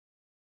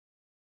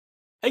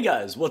Hey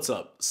guys, what's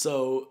up?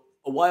 So,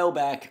 a while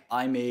back,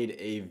 I made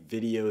a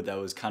video that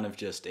was kind of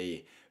just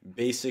a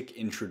basic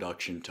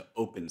introduction to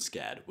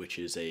OpenSCAD, which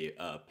is a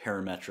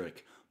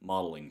parametric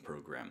modeling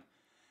program.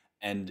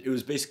 And it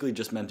was basically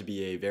just meant to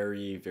be a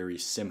very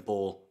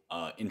simple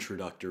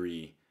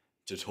introductory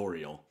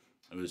tutorial.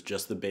 It was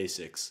just the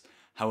basics.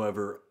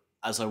 However,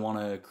 as I want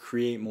to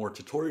create more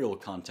tutorial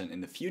content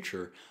in the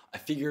future, I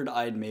figured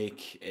I'd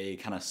make a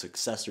kind of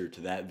successor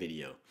to that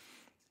video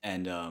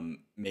and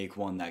make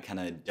one that kind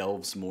of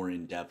delves more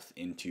in depth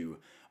into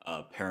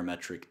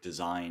parametric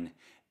design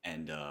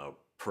and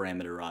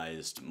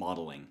parameterized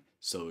modeling.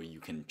 So you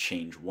can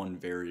change one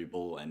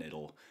variable and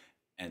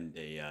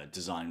the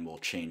design will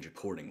change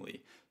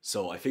accordingly.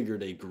 So I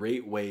figured a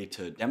great way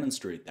to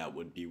demonstrate that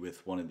would be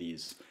with one of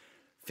these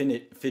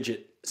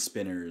fidget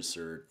spinners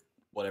or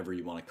whatever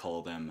you want to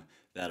call them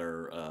that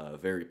are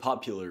very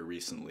popular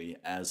recently,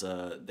 as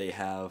they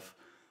have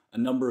a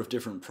number of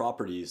different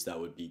properties that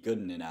would be good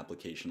in an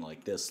application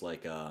like this,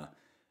 like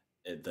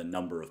the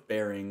number of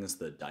bearings,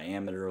 the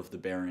diameter of the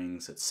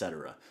bearings,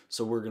 etc.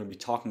 So we're going to be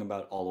talking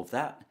about all of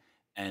that.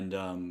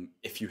 And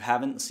if you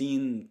haven't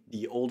seen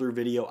the older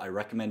video, I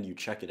recommend you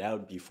check it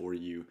out before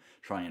you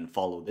try and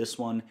follow this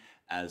one,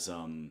 as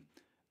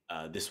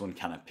this one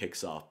kind of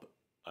picks up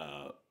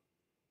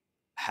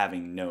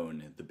having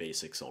known the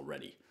basics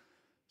already.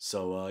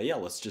 So yeah,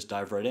 let's just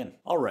dive right in.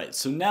 Alright,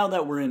 so now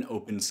that we're in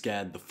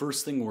OpenSCAD, the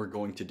first thing we're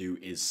going to do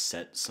is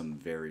set some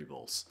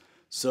variables.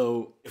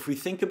 So if we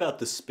think about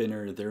the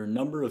spinner, there are a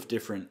number of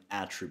different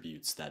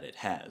attributes that it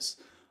has.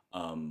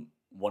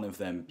 One of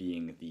them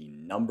being the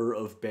number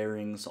of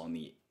bearings on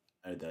the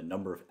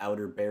number of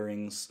outer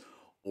bearings,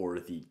 or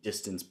the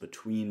distance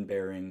between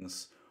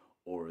bearings,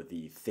 or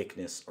the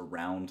thickness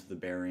around the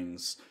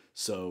bearings.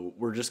 So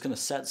we're just going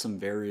to set some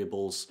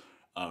variables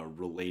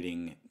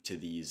relating to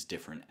these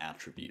different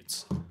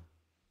attributes.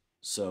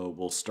 So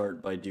we'll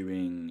start by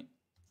doing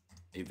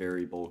a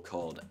variable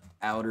called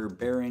outer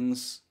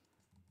bearings,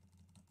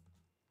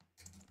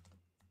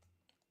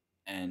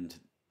 and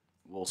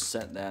we'll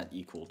set that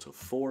equal to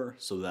 4,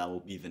 so that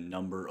will be the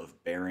number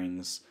of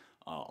bearings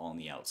on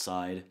the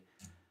outside.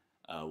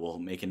 We'll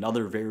make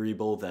another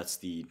variable that's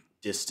the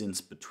distance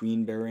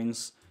between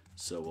bearings,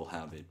 so we'll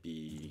have it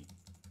be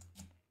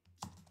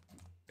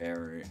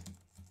bearing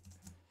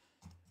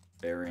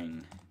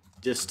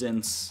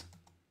distance,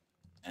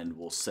 and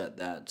we'll set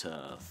that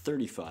to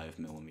 35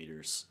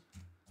 millimeters.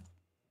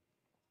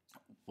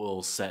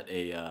 We'll set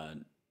a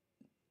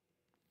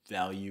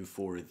value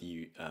for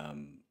the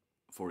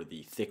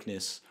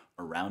thickness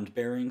around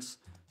bearings,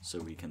 so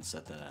we can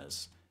set that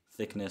as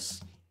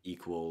thickness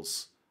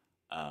equals,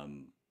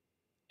 and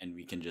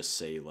we can just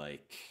say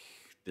like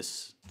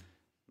this.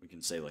 We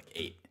can say like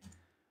 8.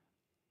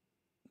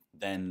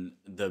 Then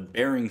the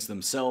bearings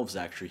themselves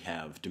actually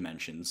have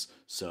dimensions,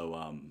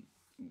 so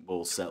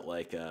we'll set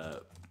like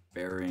a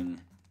bearing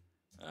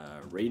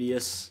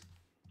radius,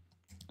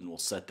 and we'll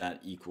set that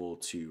equal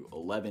to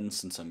 11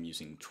 since I'm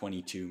using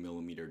 22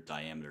 millimeter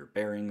diameter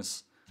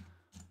bearings.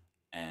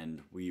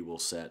 And we will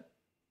set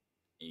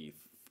a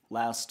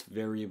last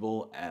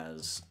variable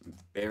as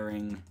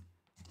bearing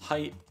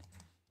height,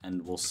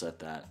 and we'll set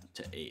that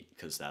to 8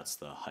 because that's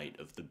the height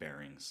of the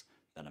bearings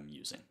that I'm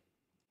using.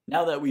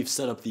 Now that we've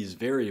set up these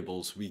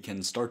variables, we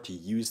can start to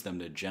use them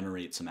to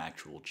generate some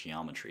actual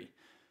geometry.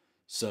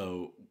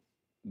 So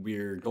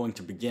we're going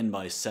to begin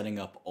by setting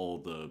up all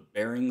the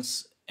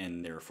bearings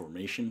and their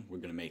formation. We're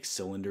going to make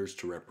cylinders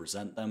to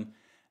represent them,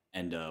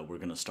 and we're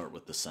going to start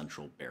with the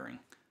central bearing.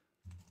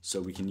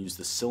 So we can use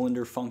the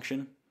cylinder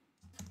function,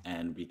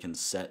 and we can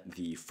set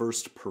the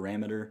first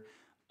parameter,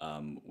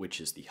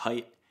 which is the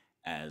height,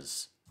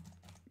 as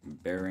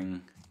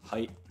bearing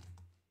height.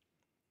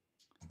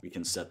 We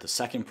can set the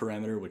second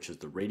parameter, which is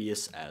the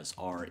radius, as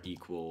r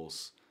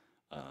equals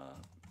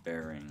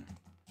bearing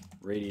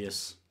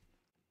radius.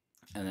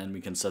 And then we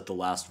can set the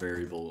last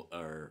variable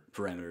or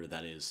parameter,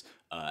 that is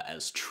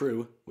as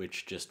true,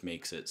 which just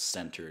makes it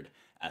centered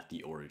at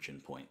the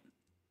origin point.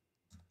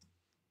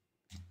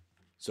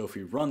 So if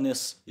we run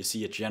this, you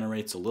see it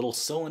generates a little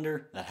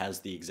cylinder that has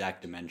the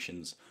exact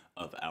dimensions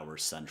of our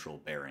central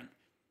bearing.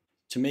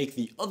 To make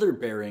the other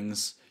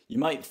bearings, you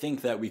might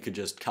think that we could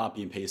just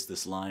copy and paste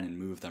this line and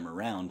move them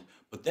around,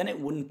 but then it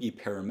wouldn't be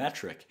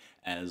parametric,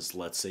 as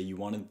let's say you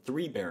wanted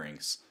 3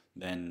 bearings.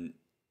 Then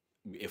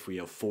if we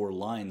have 4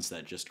 lines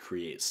that just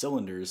create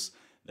cylinders,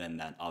 then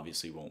that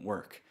obviously won't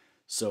work.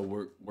 So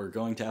we're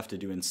going to have to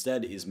do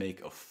instead is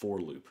make a for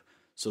loop.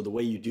 So the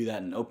way you do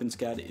that in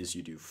OpenSCAD is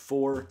you do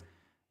for,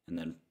 and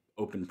then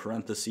open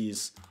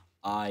parentheses,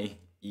 I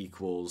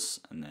equals,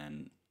 and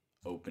then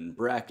open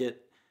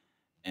bracket,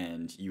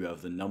 and you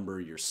have the number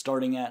you're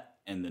starting at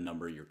and the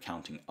number you're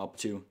counting up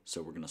to.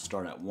 So we're going to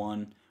start at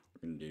 1,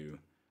 we're going to do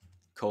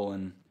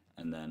colon,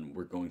 and then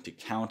we're going to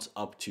count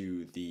up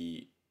to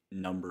the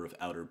number of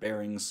outer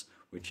bearings,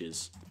 which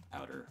is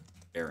outer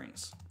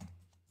bearings.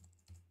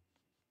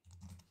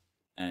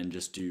 And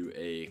just do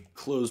a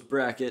closed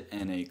bracket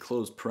and a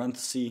closed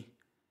parenthesis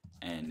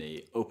and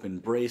a open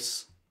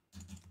brace,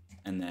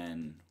 and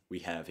then we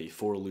have a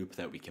for loop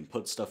that we can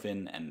put stuff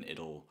in, and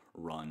it'll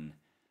run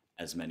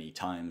as many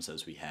times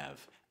as we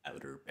have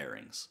outer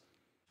bearings.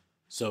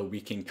 So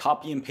we can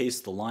copy and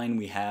paste the line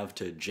we have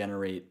to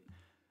generate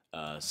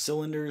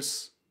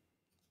cylinders,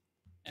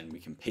 and we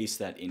can paste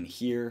that in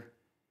here,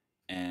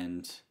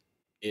 and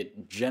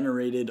it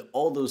generated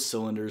all those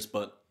cylinders,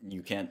 but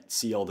you can't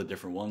see all the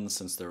different ones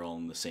since they're all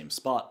in the same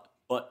spot,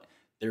 but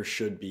there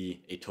should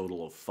be a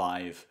total of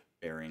 5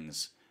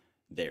 bearings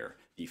there.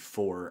 The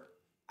 4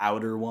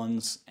 outer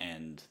ones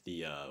and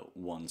the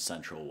 1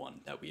 central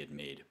one that we had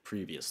made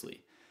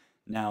previously.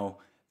 Now,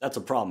 that's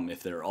a problem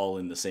if they're all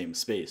in the same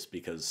space,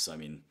 because, I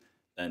mean,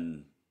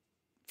 then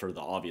for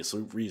the obvious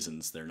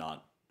reasons, they're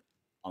not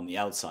on the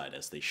outside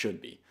as they should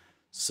be.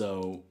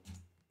 So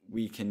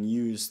we can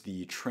use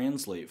the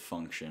translate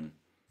function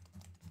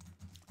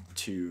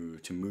to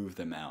move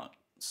them out.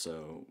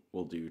 So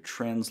we'll do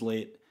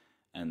translate,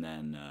 and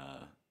then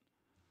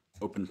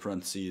open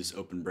parentheses,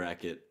 open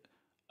bracket,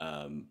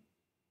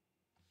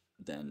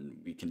 then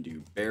we can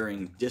do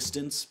bearing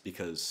distance,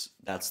 because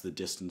that's the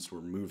distance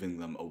we're moving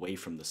them away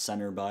from the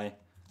center by.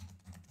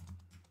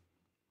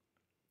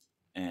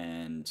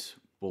 And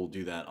we'll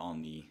do that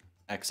on the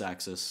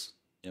x-axis.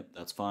 Yep,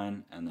 that's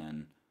fine. And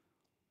then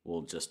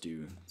we'll just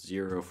do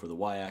 0 for the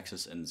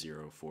y-axis and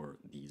 0 for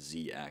the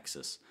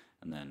z-axis.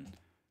 And then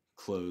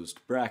closed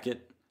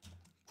bracket,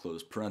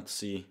 close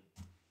parenthesis,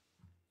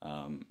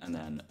 and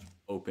then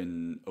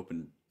open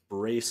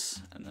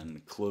brace, and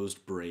then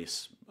closed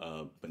brace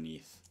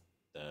beneath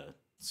the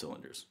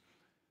cylinders.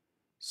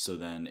 So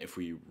then if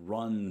we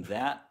run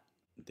that,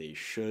 they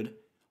should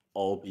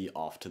all be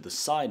off to the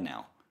side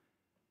now.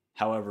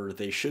 However,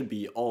 they should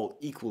be all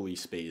equally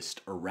spaced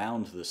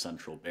around the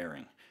central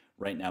bearing.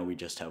 Right now we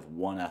just have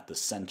 1 at the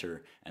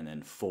center and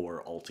then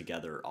 4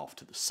 altogether off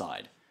to the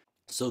side.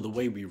 So the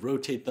way we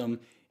rotate them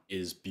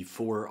is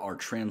before our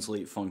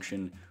translate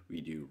function,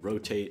 we do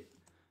rotate,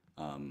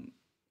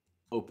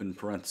 open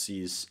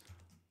parentheses,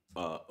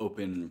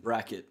 open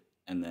bracket,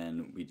 and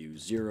then we do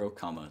 0,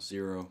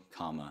 0,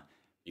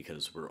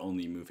 because we're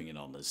only moving it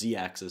on the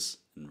z-axis,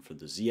 and for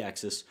the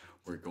z-axis,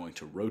 we're going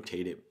to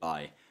rotate it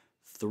by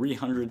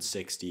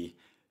 360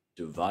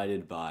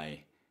 divided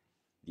by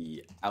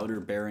the outer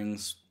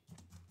bearings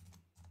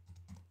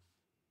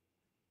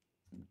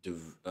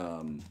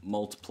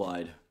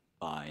multiplied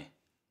by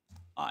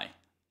I,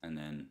 and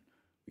then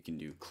we can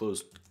do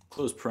close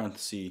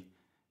parenthesis,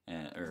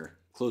 or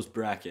close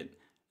bracket,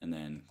 and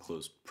then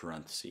close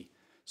parenthesis.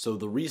 So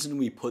the reason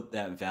we put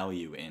that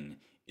value in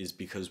is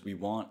because we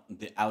want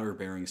the outer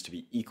bearings to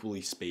be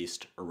equally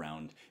spaced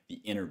around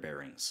the inner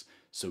bearings.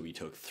 So we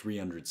took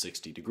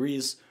 360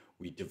 degrees,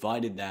 we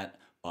divided that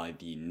by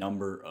the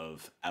number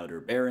of outer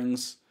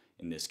bearings,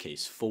 in this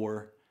case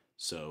 4,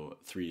 so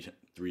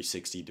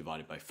 360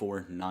 divided by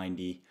 4,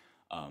 90,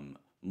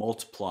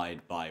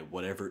 multiplied by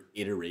whatever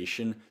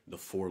iteration the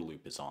for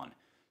loop is on.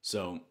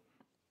 So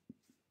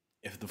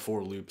if the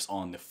for loop's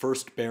on the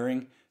first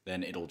bearing,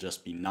 then it'll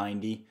just be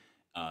 90.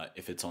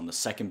 If it's on the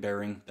second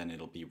bearing, then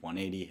it'll be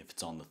 180. If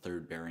it's on the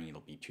third bearing,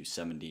 it'll be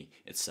 270,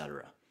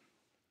 etc.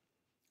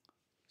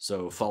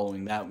 So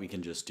following that, we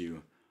can just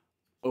do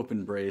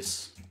open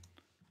brace,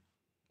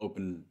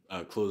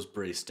 close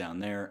brace down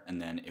there,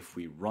 and then if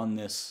we run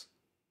this,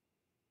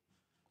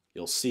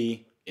 you'll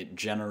see it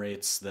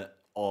generates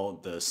all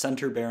the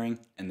center bearing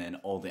and then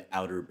all the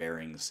outer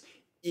bearings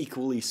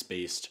equally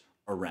spaced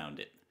around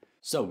it.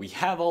 So we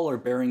have all our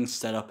bearings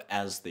set up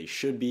as they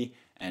should be,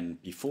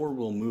 and before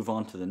we'll move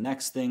on to the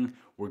next thing,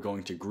 we're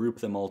going to group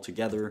them all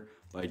together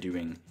by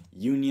doing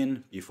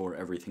union before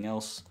everything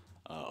else,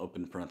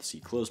 open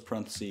parenthesis, close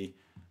parenthesis,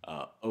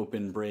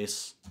 open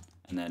brace,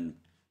 and then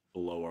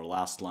below our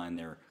last line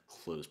there,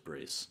 close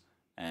brace.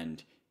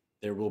 And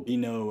there will be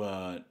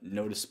no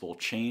noticeable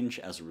change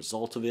as a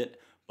result of it,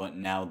 but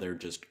now they're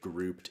just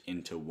grouped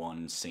into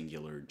one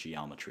singular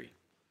geometry.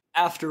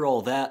 After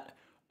all that,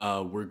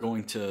 we're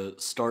going to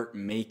start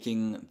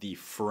making the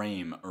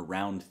frame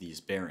around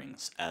these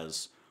bearings,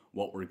 as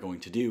what we're going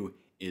to do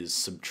is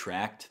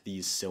subtract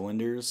these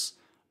cylinders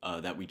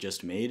that we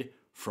just made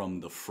from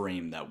the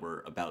frame that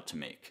we're about to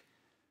make.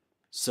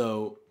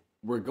 So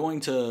we're going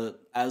to,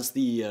 as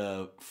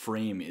the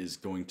frame is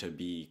going to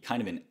be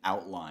kind of an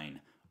outline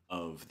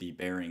of the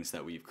bearings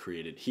that we've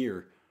created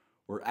here,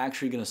 we're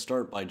actually going to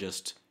start by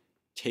just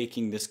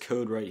taking this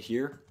code right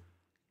here,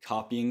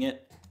 copying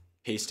it,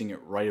 pasting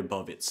it right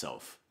above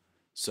itself.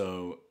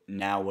 So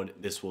now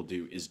what this will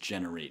do is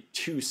generate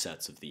 2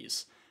 sets of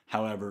these.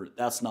 However,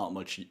 that's not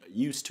much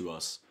use to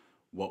us.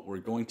 What we're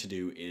going to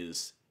do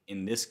is,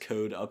 in this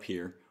code up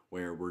here,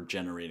 where we're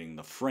generating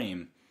the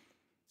frame,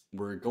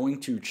 we're going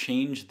to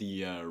change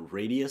the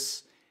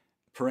radius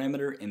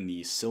parameter in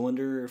the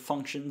cylinder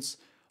functions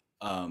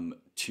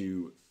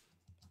to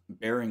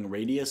bearing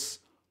radius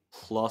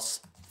plus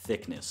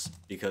thickness,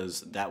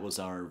 because that was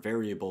our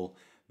variable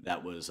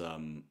that was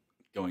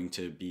going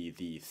to be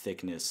the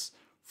thickness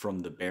from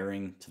the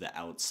bearing to the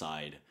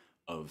outside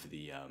of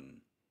the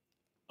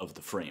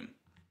frame.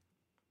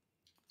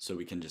 So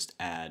we can just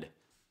add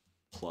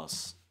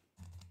plus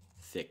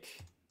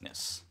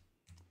thickness.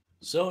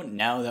 So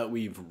now that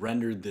we've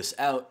rendered this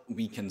out,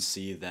 we can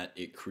see that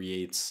it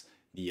creates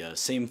the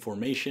same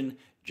formation,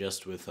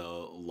 just with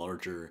a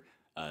larger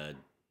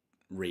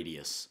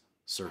radius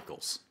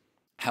circles.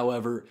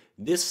 However,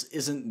 this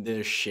isn't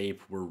the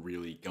shape we're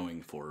really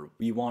going for.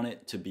 We want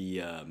it to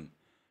be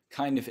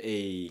kind of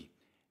a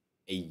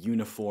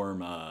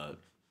uniform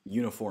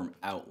uniform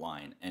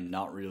outline and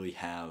not really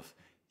have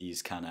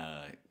these kind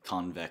of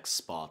convex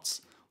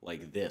spots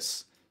like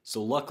this.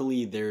 So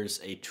luckily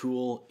there's a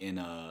tool in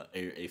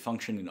a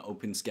function in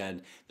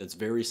OpenSCAD that's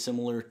very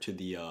similar to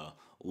the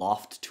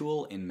loft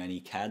tool in many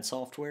CAD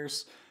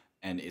softwares,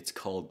 and it's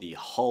called the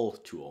hull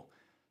tool.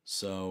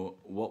 So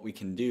what we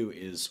can do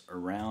is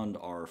around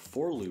our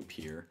for loop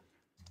here,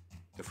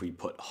 if we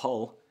put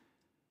hull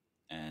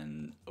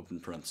and open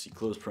parenthesis,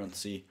 close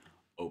parenthesis,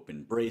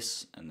 open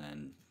brace, and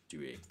then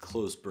do a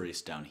close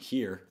brace down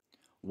here,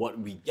 what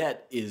we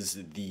get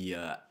is the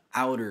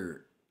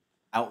outer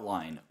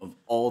outline of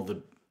all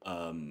the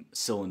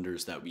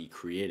cylinders that we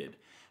created.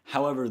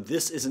 However,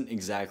 this isn't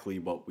exactly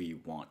what we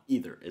want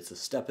either. It's a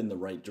step in the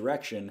right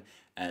direction,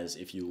 as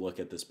if you look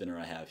at the spinner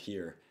I have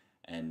here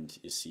and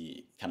you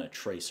see kind of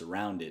trace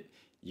around it,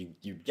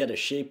 you get a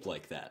shape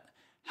like that.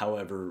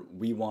 However,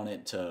 we want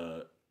it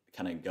to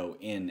kind of go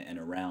in and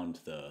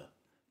around the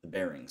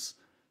bearings.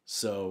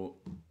 So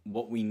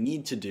what we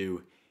need to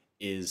do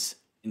is,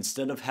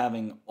 instead of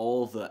having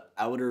all the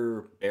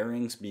outer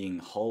bearings being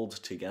hulled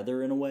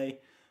together in a way,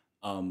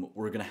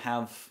 we're going to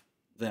have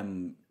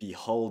them be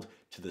hulled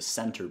to the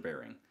center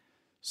bearing.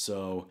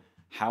 So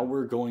how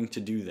we're going to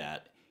do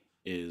that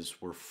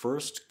is we're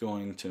first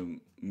going to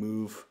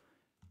move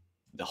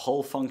the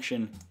hull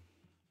function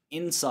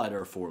inside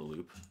our for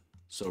loop,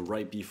 so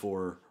right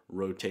before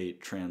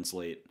rotate,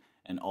 translate,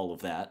 and all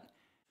of that,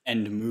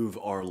 and move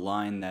our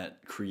line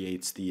that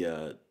creates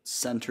the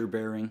center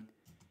bearing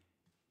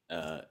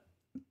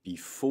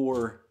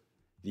before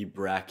the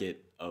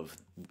bracket of,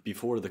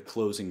 before the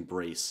closing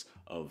brace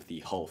of the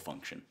hull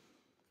function.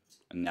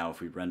 And now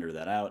if we render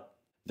that out,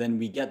 then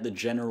we get the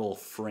general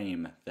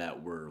frame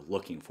that we're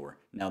looking for.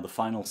 Now the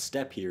final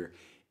step here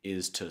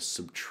is to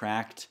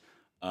subtract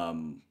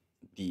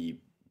the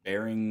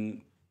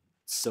bearing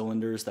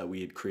cylinders that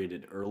we had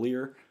created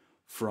earlier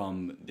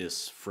from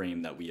this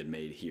frame that we had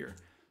made here.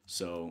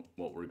 So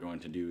what we're going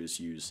to do is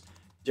use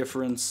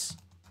difference,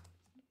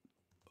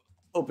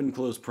 open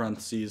close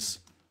parentheses,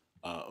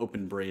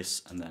 open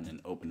brace, and then an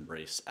open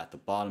brace at the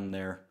bottom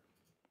there.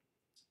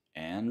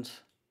 And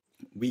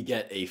we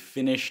get a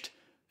finished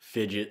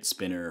fidget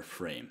spinner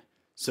frame.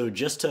 So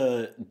just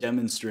to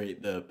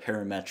demonstrate the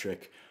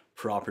parametric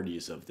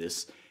properties of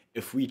this,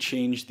 if we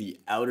change the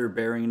outer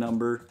bearing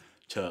number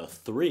to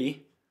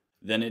 3,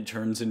 then it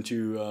turns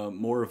into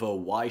more of a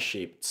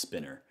Y-shaped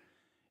spinner.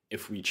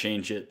 If we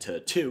change it to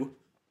 2,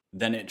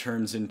 then it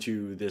turns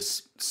into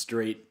this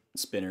straight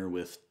spinner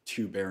with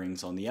 2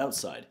 bearings on the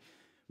outside.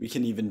 We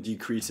can even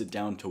decrease it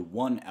down to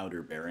 1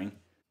 outer bearing,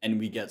 and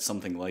we get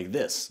something like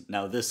this.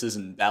 Now this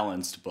isn't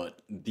balanced,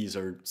 but these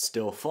are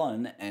still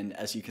fun, and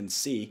as you can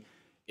see,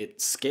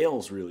 it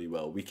scales really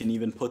well. We can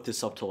even put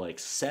this up to like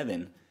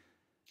 7,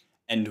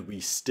 and we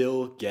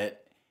still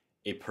get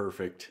a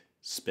perfect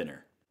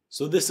spinner.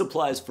 So this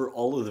applies for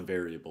all of the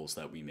variables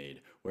that we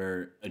made,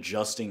 where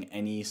adjusting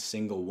any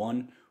single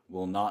one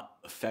will not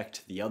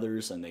affect the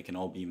others, and they can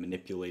all be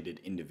manipulated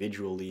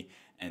individually,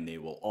 and they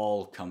will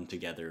all come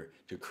together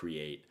to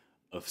create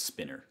a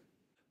spinner.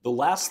 The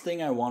last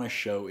thing I want to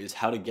show is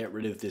how to get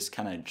rid of this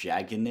kind of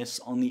jaggedness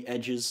on the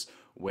edges,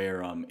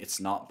 where it's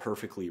not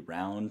perfectly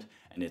round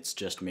and it's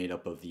just made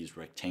up of these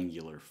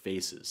rectangular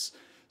faces.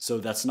 So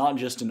that's not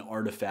just an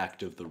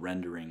artifact of the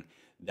rendering,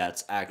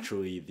 that's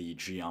actually the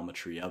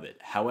geometry of it.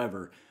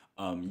 However,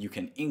 you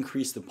can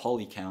increase the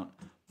poly count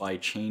by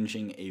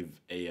changing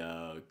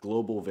a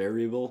global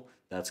variable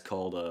that's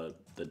called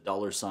the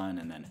 $,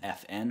 and then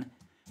FN,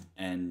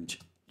 and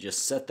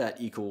just set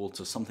that equal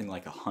to something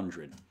like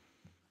 100.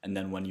 And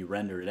then when you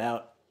render it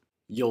out,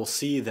 you'll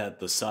see that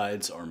the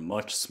sides are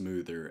much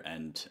smoother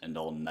and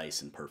all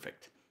nice and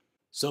perfect.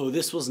 So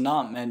this was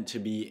not meant to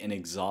be an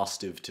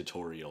exhaustive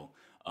tutorial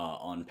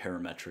on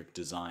parametric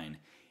design,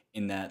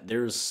 in that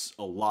there's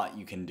a lot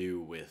you can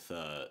do with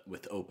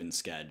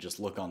OpenSCAD. Just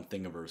look on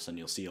Thingiverse and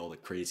you'll see all the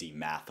crazy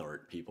math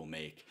art people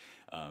make,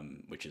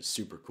 which is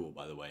super cool,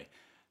 by the way.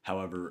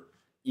 However,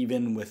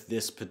 even with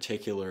this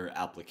particular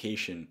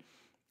application,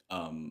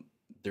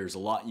 there's a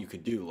lot you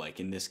could do. Like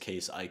in this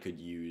case, I could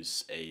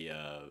use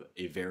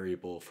a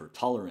variable for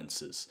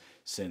tolerances.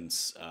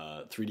 Since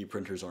 3D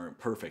printers aren't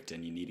perfect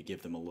and you need to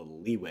give them a little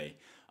leeway,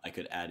 I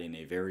could add in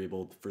a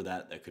variable for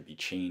that could be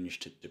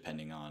changed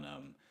depending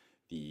on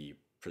the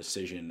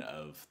precision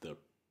of the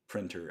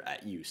printer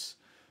at use.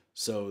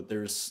 So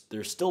there's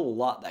still a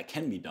lot that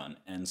can be done,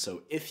 and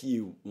so if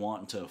you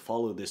want to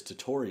follow this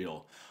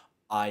tutorial,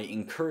 I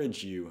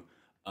encourage you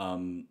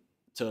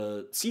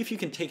to see if you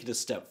can take it a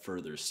step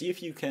further. See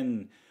if you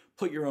can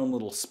put your own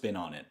little spin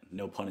on it,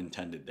 no pun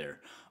intended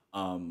there,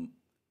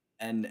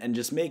 and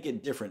just make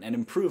it different and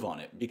improve on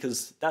it,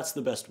 because that's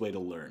the best way to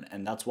learn,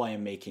 and that's why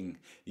I'm making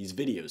these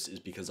videos, is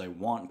because I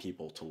want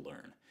people to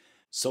learn.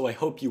 So I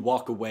hope you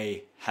walk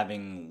away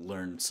having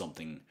learned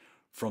something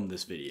from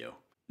this video.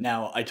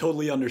 Now, I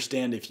totally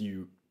understand if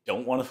you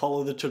don't want to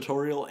follow the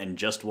tutorial and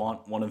just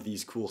want one of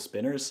these cool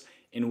spinners,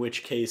 in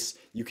which case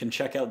you can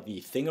check out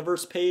the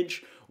Thingiverse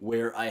page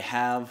where I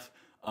have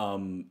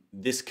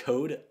this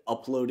code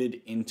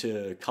uploaded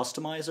into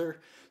Customizer,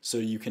 so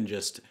you can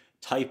just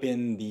type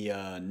in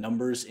the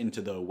numbers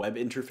into the web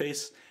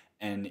interface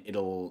and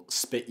it'll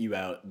spit you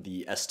out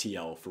the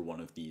STL for one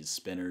of these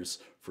spinners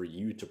for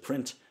you to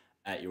print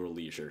at your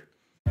leisure.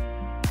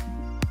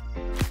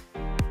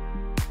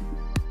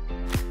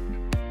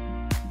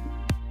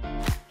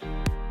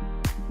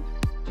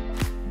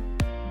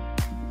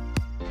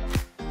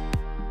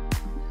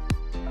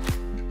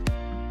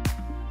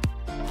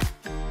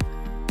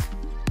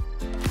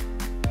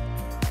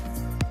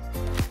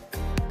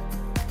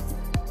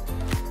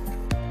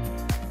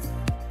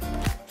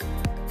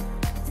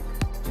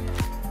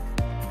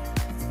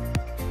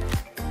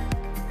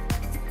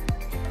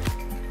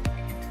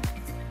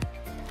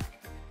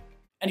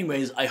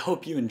 Anyways, I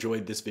hope you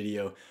enjoyed this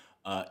video.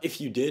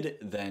 If you did,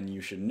 then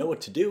you should know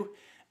what to do,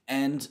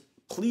 and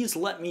please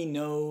let me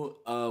know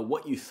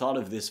what you thought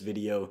of this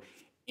video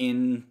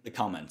in the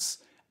comments,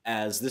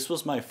 as this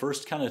was my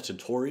first kind of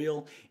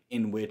tutorial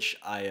in which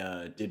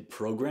I did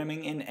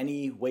programming in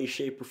any way,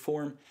 shape, or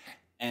form,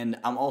 and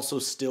I'm also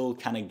still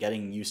kind of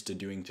getting used to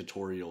doing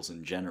tutorials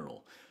in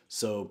general.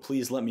 So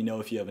please let me know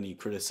if you have any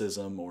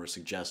criticism or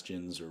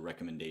suggestions or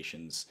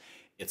recommendations,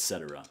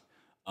 etc.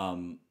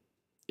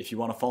 If you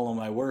want to follow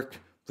my work,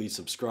 please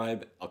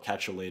subscribe. I'll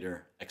catch you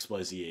later.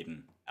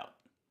 XYZAidan.